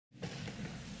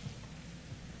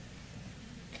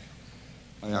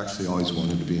I actually always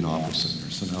wanted to be an opera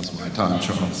singer, so now's my time,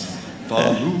 Charles.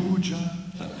 Fallujah.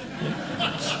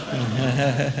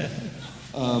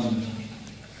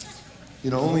 You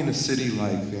know, only in a city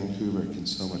like Vancouver can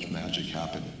so much magic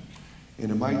happen.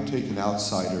 And it might take an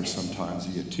outsider sometimes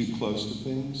to get too close to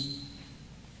things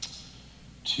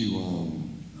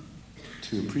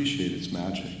to appreciate its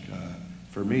magic.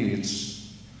 For me,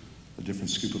 it's a different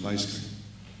scoop of ice cream.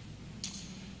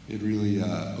 It really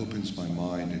opens my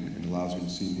mind and allows me to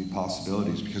see new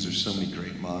possibilities because there's so many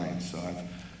great minds. So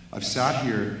I've sat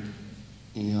here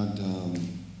and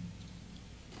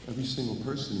every single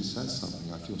person who says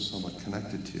something I feel somewhat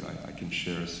connected to. I can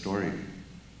share a story.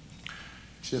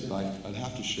 Chip, I'd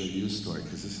have to share you a story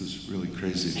because this is really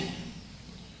crazy.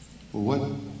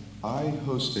 Well, I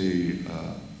host a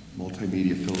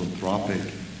multimedia philanthropic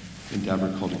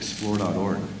endeavor called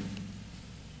Explore.org.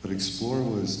 But Explore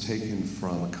was taken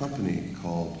from a company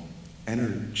called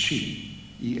Energy,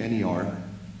 E-N-E-R-CHI.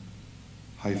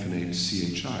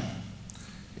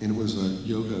 And it was a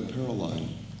yoga apparel line.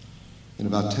 And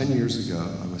about 10 years ago,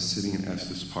 I was sitting in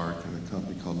Estes Park and a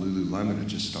company called Lululemon had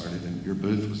just started, and your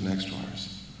booth was next to ours.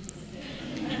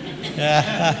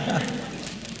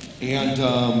 And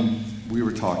we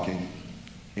were talking.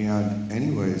 And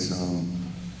anyways,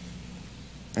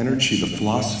 Energy, the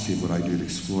philosophy of what I do at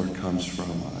Explore comes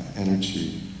from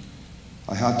Energy.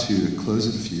 I had to close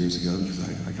it a few years ago because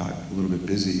I got a little bit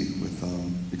busy with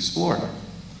Explore.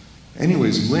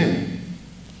 Anyways, Lynn,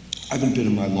 I haven't been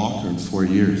in my locker in 4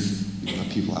 years.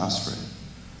 People ask for it.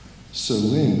 So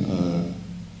Lynn,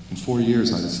 in 4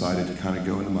 years, I decided to kind of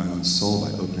go into my own soul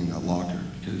by opening that locker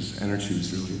because Energy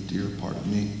was really a dear part of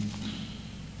me.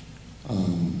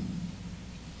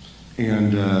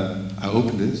 I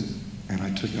opened it, and I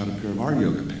took out a pair of our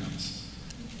yoga pants.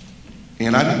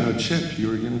 And I didn't know, Chip, you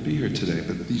were going to be here today,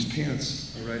 but these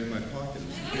pants are right in my pocket.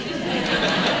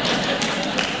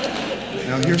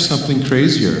 Now here's something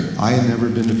crazier. I had never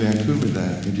been to Vancouver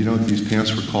then. And do you know what these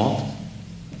pants were called?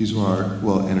 These were our,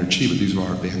 well, Energy, but these were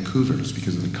our Vancouvers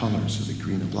because of the colors, of the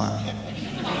green and black.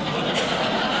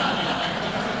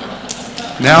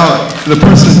 Now, the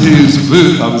person whose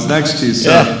booth I was next to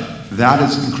said, that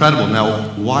is incredible.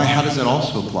 Now, why? How does that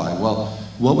also apply? Well,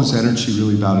 what was Energy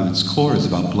really about at its core is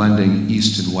about blending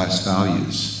East and West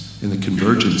values and the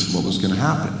convergence of what was going to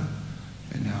happen.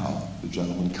 And now the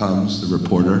gentleman comes, the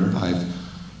reporter,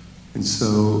 and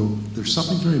so there's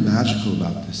something very magical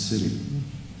about this city.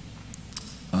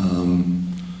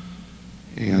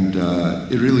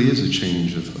 It really is a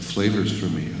change of flavors for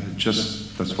me.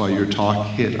 That's why your talk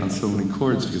hit on so many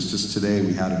chords, because just today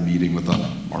we had a meeting with a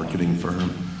marketing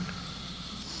firm.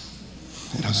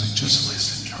 And I was like, just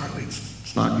listen, Charlie,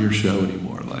 it's not your show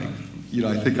anymore. Like, you know,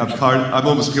 I think I'm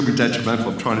almost becoming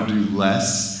detrimental. I'm trying to do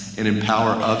less and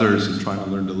empower others and trying to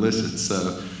learn to listen.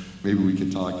 So maybe we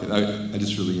could talk. I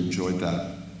just really enjoyed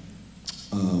that.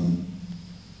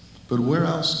 But where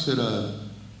else could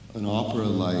an opera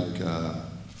like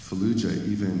Fallujah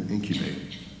even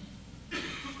incubate?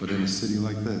 But in a city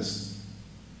like this,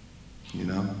 you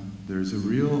know, there's a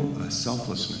real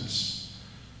selflessness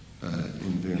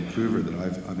in Vancouver that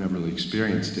I've never really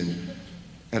experienced. And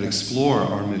at Explore,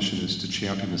 our mission is to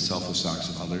champion the selfless acts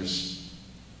of others,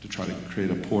 to try to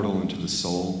create a portal into the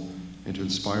soul, and to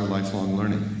inspire lifelong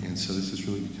learning. And so this has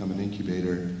really become an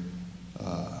incubator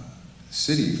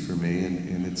city for me,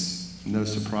 and it's no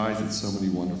surprise that so many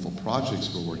wonderful projects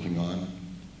we're working on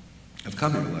have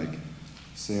come here, like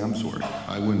Sam's work.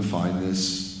 I wouldn't find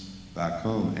this back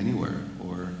home anywhere,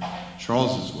 or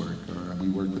Charles's work, or we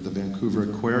work with the Vancouver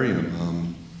Aquarium,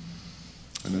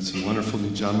 I met some wonderful new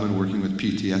gentlemen working with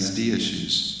PTSD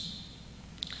issues.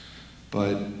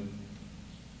 But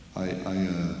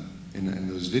in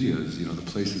those videos, you know, the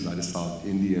places I just saw,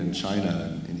 India and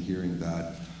China, and hearing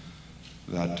that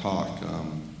talk,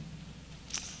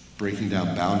 breaking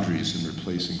down boundaries and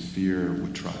replacing fear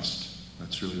with trust.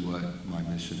 That's really what my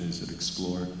mission is at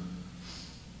Explore.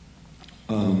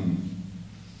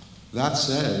 That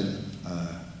said,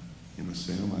 you know,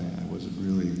 Sam, I wasn't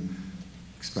really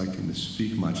expecting to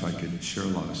speak much. I could share a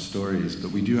lot of stories,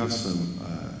 but we do have some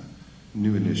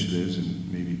new initiatives,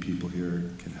 and maybe people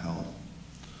here can help.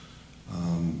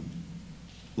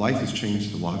 Life has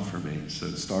changed a lot for me. So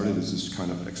it started as this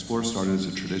kind of, Explore started as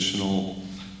a traditional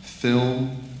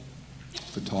film,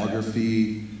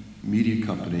 photography, media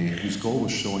company whose goal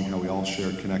was showing how we all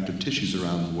share connective tissues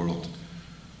around the world.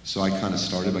 So I kind of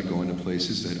started by going to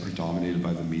places that are dominated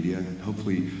by the media and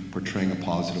hopefully portraying a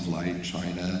positive light.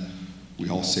 China, we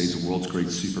all say, is the world's great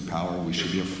superpower. We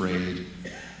should be afraid.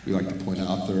 We like to point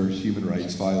out there are human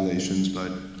rights violations,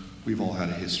 but we've all had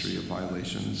a history of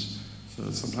violations. So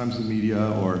sometimes the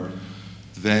media or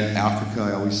Then Africa,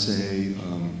 I always say,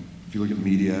 if you look at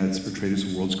media, it's portrayed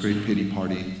as the world's great pity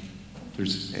party.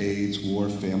 There's AIDS, war,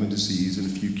 famine, disease, and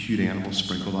a few cute animals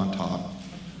sprinkled on top.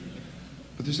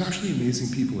 But there's actually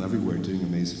amazing people everywhere doing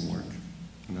amazing work.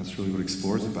 And that's really what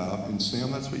Explore is about. And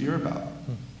Sam, that's what you're about.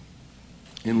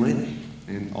 And Lynn,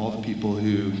 and all the people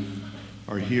who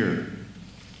are here.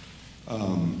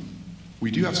 We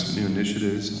do have some new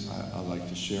initiatives I'd like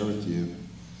to share with you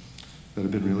that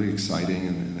have been really exciting,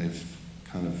 and they've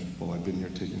kind of, well, I've been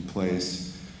here taking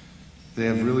place.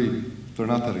 They're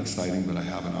not that exciting, but I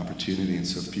have an opportunity, and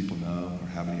so if people know or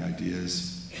have any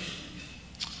ideas.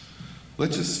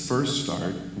 Let's just first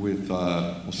start with,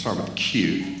 we'll start with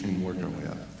cute and work our way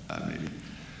up, maybe.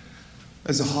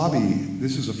 As a hobby,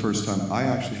 this is the first time I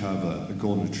actually have a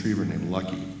golden retriever named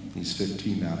Lucky. He's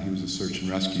 15 now. He was a search and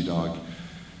rescue dog.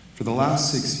 For the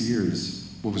last 6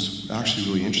 years, what was actually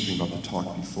really interesting about the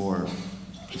talk before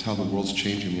is how the world's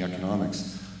changing the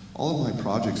economics. All of my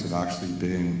projects have actually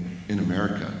been in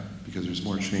America because there's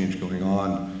more change going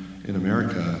on in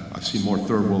America. I've seen more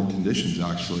third world conditions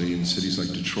actually in cities like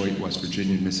Detroit, West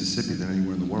Virginia, and Mississippi than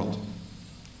anywhere in the world.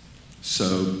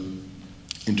 So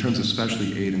in terms of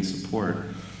especially aid and support.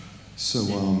 So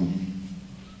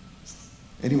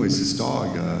anyways, this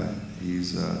dog,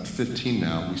 he's 15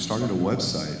 now. We started a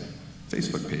website,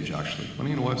 Facebook page actually,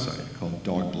 running a website called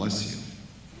Dog Bless You,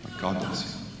 like God bless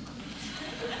you.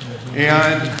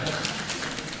 And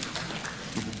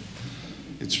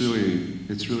it's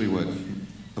really what,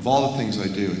 of all the things I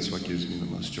do, it's what gives me the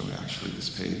most joy actually, this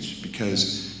page,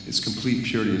 because it's complete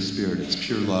purity of spirit, it's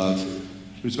pure love.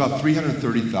 There's about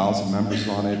 330,000 members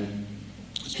on it.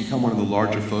 It's become one of the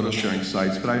larger photo sharing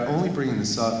sites, but I'm only bringing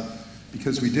this up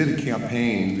because we did a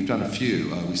campaign, we've done a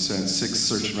few. We sent 6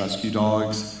 search and rescue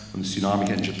dogs when the tsunami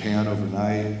hit Japan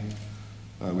overnight.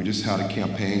 We just had a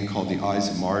campaign called the Eyes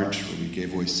of March, where we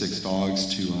gave away 6 dogs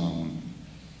to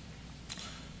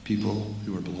people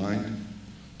who are blind.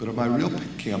 But at my real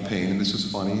campaign, and this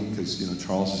was funny because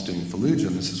Charles is doing Fallujah,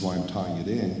 and this is why I'm tying it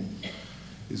in,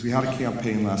 is we had a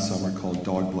campaign last summer called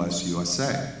Dog Bless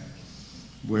USA,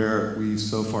 where we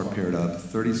so far paired up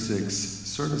 36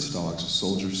 service dogs with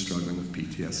soldiers struggling with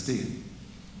PTSD,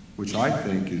 which I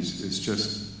think is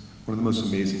just one of the most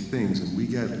amazing things. And we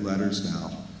get letters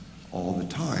now all the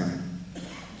time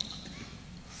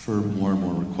for more and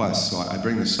more requests. So I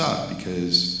bring this up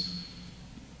because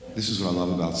this is what I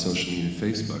love about social media and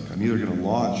Facebook. I'm either going to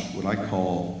launch what I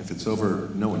call, if it's over,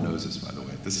 no one knows this, by the way.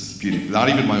 This is beautiful. Not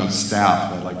even my own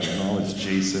staff. I'd like to acknowledge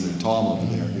Jason and Tom over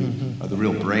there, who are the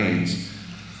real brains.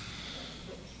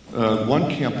 One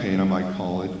campaign, I might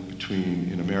call it,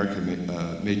 in America,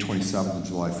 May 27th and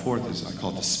July 4th, is I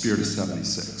call it the Spirit of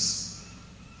 76,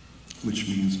 which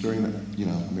means during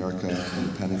America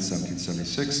independence,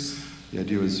 1776, the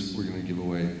idea is we're going to give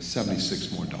away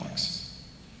 76 more dogs.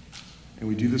 And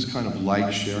we do this kind of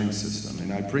like sharing system.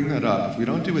 And I bring that up. If we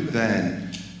don't do it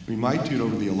then, we might do it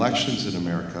over the elections in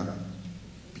America,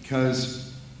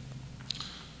 because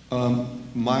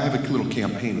I have a little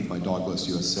campaign with my Dog Bless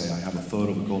USA. I have a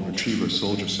photo of a golden retriever a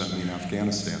soldier sent me in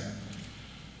Afghanistan.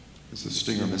 There's a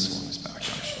Stinger missile on his back,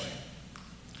 actually.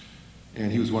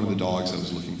 And he was one of the dogs that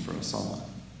was looking for Osama.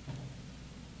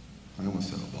 I almost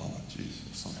said Obama, jeez,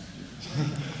 Osama.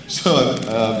 So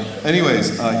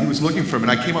anyways, he was looking for him,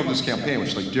 and I came up with this campaign, which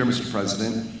is like, Dear Mr.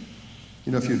 President,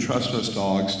 if you entrust us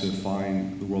dogs to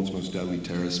find the world's most deadly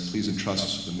terrorists, please entrust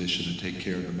us with a mission to take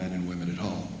care of the men and women at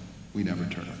home. We never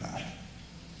turn our back.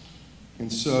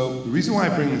 And so the reason why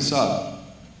I bring this up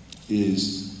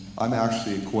is I'm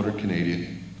actually a quarter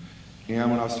Canadian.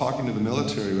 And when I was talking to the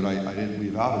military, what I didn't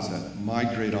leave out is that my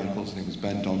great uncle, his name was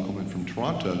Ben Dunkelman from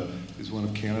Toronto, is one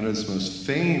of Canada's most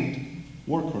famed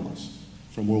war colonels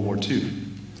from World War II.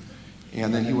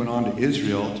 And then he went on to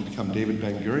Israel to become David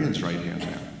Ben-Gurion's right-hand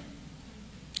man.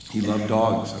 He loved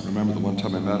dogs. I remember the one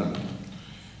time I met him.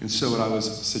 And so what I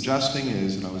was suggesting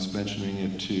is, and I was mentioning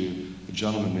it to a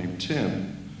gentleman named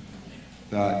Tim,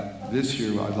 that this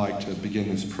year I'd like to begin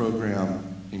this program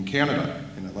in Canada,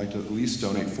 and I'd like to at least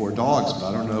donate 4 dogs, but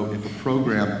I don't know if a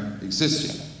program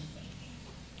exists yet.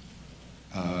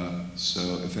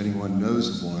 So if anyone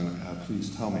knows of one,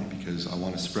 please tell me, because I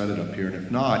want to spread it up here. And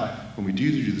if not, when we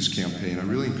do this campaign, I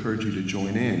really encourage you to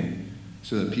join in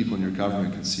so that people in your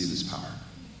government can see this power.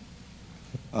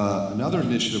 Another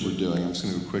initiative we're doing, I'm just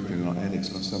going to go quickly and I'll end it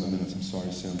because I have 7 minutes, I'm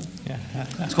sorry, Sam. Yeah.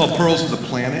 It's called Pearls of the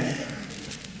Planet,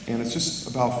 and it's just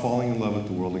about falling in love with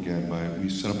the world again. We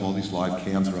set up all these live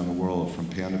cams around the world, from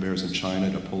panda bears in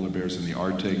China to polar bears in the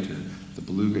Arctic to the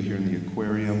beluga here in the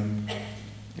aquarium.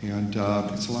 And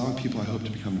it's allowing people, I hope,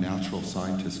 to become natural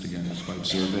scientists again, just by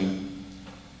observing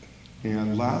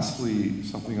And lastly,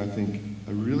 something I think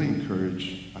I really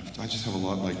encourage, I just have a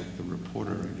lot like the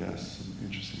reporter, I guess, some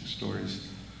interesting stories.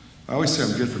 I always say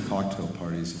I'm good for cocktail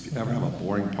parties. If you ever have a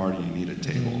boring party, you need a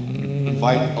table.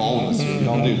 Invite all of us. We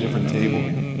all do a different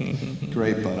table.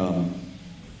 Great, but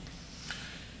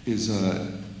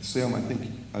Sam,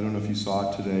 I don't know if you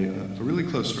saw it today, a really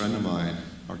close friend of mine,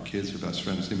 our kids are best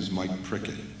friends, his name is Mike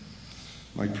Prickett.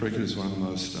 Mike Prickett is one of the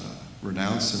most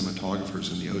renowned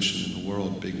cinematographers in the ocean in the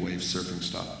world, big wave surfing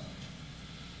stuff.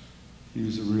 He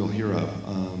was a real hero.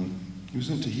 He was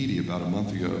in Tahiti about a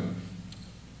month ago,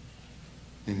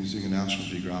 and he was doing a National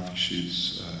Geographic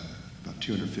shoot about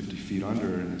 250 feet under,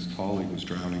 and his colleague was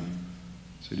drowning,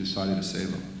 so he decided to save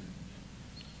him.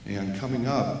 And coming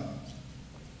up,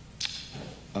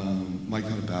 Mike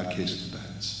had a bad case of the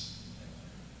bends.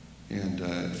 And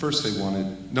at first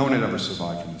no one had ever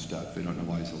survived from his death. They don't know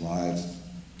why he's alive.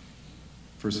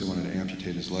 First they wanted to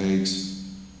amputate his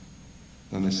legs.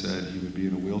 Then they said he would be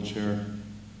in a wheelchair.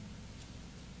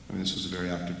 I mean, this was a very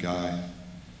active guy.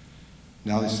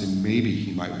 Now they say maybe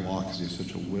he might walk because he has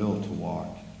such a will to walk,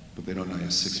 but they don't know he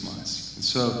has 6 months. And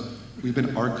so we've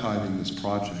been archiving this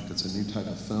project. It's a new type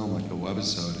of film, like a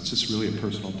webisode. It's just really a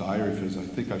personal diary of his. I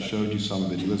think I showed you some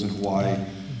of it. He lives in Hawaii.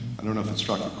 I don't know if it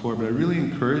struck a chord, but I really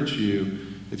encourage you,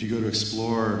 if you go to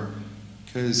explore,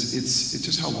 because it's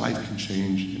just how life can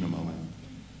change in a moment,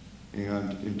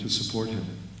 and to support him.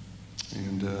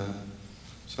 And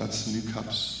so that's the new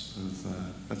cups of,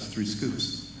 that's 3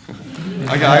 scoops.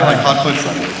 I like hot foot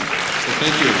Sundays, so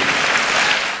thank you.